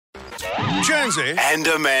Jonesy and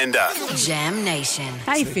Amanda. Jam Nation.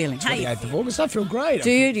 How you feeling? 28th of August. I feel great. Do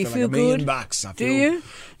you? Do you feel like $1 million good? bucks. I Do you?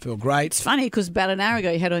 Feel great. It's funny because about an hour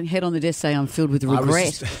ago you had head on the desk saying I'm filled with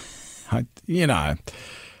regret. I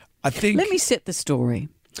think... Let me set the story.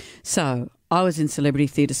 So I was in Celebrity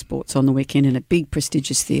Theatre Sports on the weekend in a big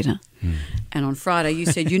prestigious theatre. And on Friday you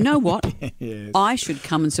said, you know what? Yes. I should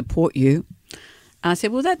come and support you. And I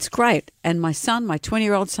said, well, that's great. And my son, my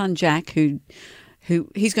 20-year-old son, Jack, who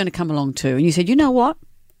he's going to come along too. And you said, you know what?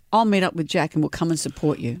 I'll meet up with Jack and we'll come and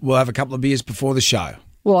support you. We'll have a couple of beers before the show.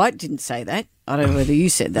 Well, I didn't say that. I don't know whether you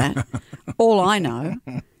said that. All I know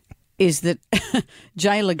is that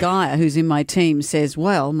Jay Lagaya, who's in my team, says,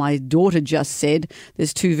 well, my daughter just said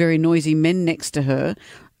there's two very noisy men next to her,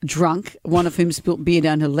 drunk, one of whom spilt beer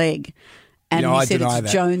down her leg. And he said it's that.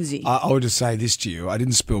 Jonesy. I would just say this to you. I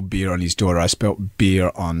didn't spill beer on his daughter. I spilt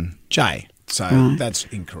beer on Jay. So that's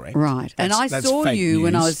incorrect. Right. And I saw you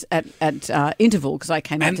when I was at Interval because I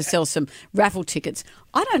came out to sell some raffle tickets.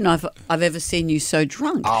 I don't know if I've ever seen you so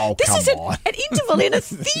drunk. Oh, this come is on. at Interval in a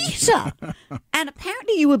theatre. And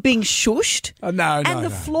apparently you were being shushed. No. And the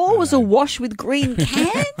floor was awash with green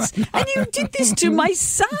cans. And you did this to my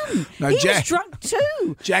son. No, he Jack- was drunk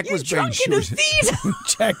too. Jack was being drunk in a shushed. theatre.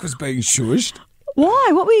 Jack was being shushed. Why?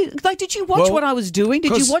 What were you, like? Did you watch Well, what I was doing?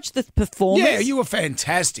 Did you watch the performance? Yeah, you were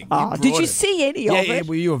fantastic. Oh, did you see any of it? Yeah,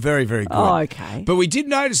 well, you were very, very good. Oh, okay. But we did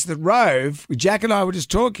notice that Rove, Jack and I were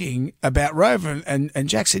just talking about Rove, and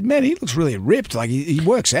Jack said, man, he looks really ripped, like he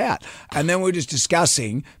works out. And then we were just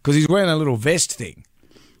discussing, because he's wearing a little vest thing.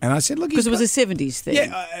 And I said, look, Because it was a 70s thing.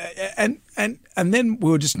 Yeah, and then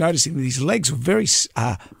we were just noticing that his legs were very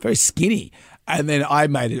skinny. And then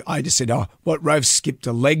I just said, what, Rove skipped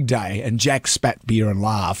a leg day, and Jack spat beer and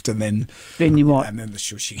laughed, and then you what? And then the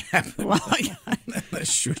shushing happened. The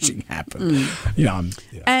shushing happened.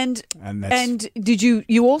 And did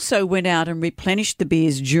you also went out and replenished the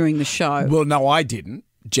beers during the show? Well, no, I didn't.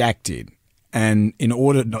 Jack did. And in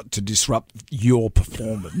order not to disrupt your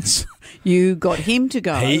performance, you got him to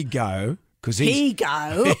go. He'd go. He'd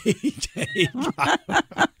go.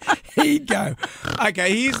 He'd go.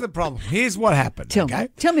 Okay, here's the problem. Here's what happened.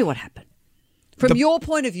 Tell me what happened. From your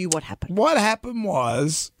point of view, what happened? What happened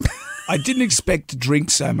was, I didn't expect to drink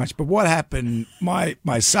so much, but what happened, my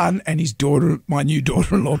son and his daughter, my new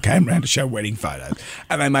daughter-in-law, came around to show wedding photos,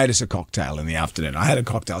 and they made us a cocktail in the afternoon. I had a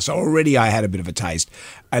cocktail, so already I had a bit of a taste,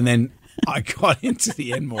 and then I got into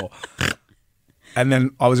the Enmore. And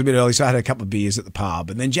then I was a bit early, so I had a couple of beers at the pub.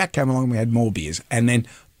 And then Jack came along and we had more beers. And then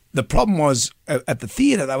the problem was at the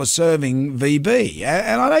theatre they were serving VB.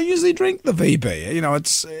 And I don't usually drink the VB. You know,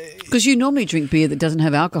 it's... Because you normally drink beer that doesn't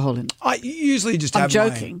have alcohol in it. I usually just I'm have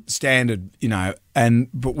joking. my standard,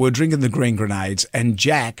 but we're drinking the green grenades. And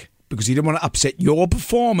Jack, because he didn't want to upset your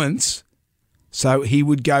performance... So he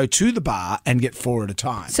would go to the bar and get 4 at a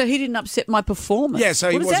time. So he didn't upset my performance. Yeah, so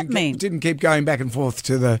what does that mean? Didn't keep going back and forth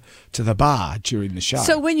to the bar during the show.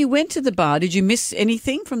 So when you went to the bar, did you miss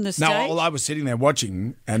anything from the stage? No, well, I was sitting there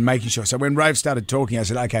watching and making sure. So when Rove started talking, I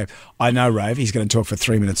said, okay, I know Rove. He's going to talk for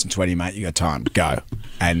 3 minutes and 20, mate. You got time. Go.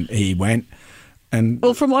 And he went. And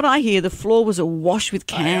well, from what I hear, the floor was awash with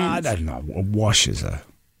cans. I don't know. A wash is a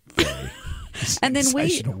very And then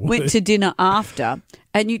we word. went to dinner after,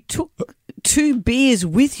 and you took 2 beers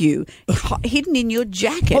with you, hidden in your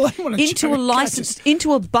jacket, into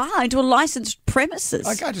a bar, into a licensed premises.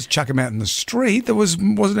 I can't just chuck them out in the street. There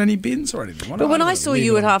wasn't any bins or anything. But when I saw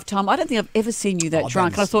you at halftime, I don't think I've ever seen you that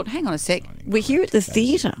drunk. And I thought, hang on a sec, we're here at the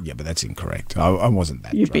theatre. Yeah, but that's incorrect. I wasn't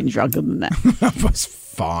that. You've been drunker than that. I was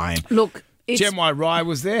fine. Look, Jem Rye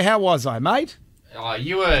was there. How was I, mate? Oh,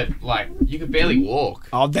 you were you could barely walk.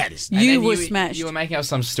 Oh, that is. You were smashed. You were making up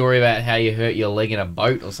some story about how you hurt your leg in a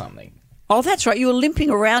boat or something. Oh, that's right. You were limping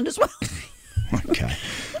around as well. Okay.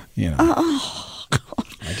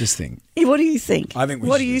 I just think. What do you think? I think.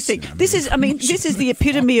 What do you think? This is the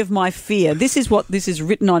epitome of my fear. This is what this is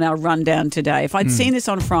written on our rundown today. If I'd seen this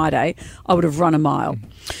on Friday, I would have run a mile.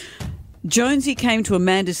 Jonesy came to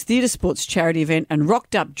Amanda's Theatre Sports charity event and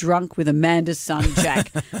rocked up drunk with Amanda's son,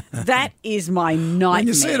 Jack. That is my nightmare. When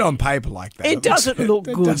you see it on paper like that, it doesn't look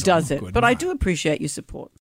good, does it? Good, but no. I do appreciate your support.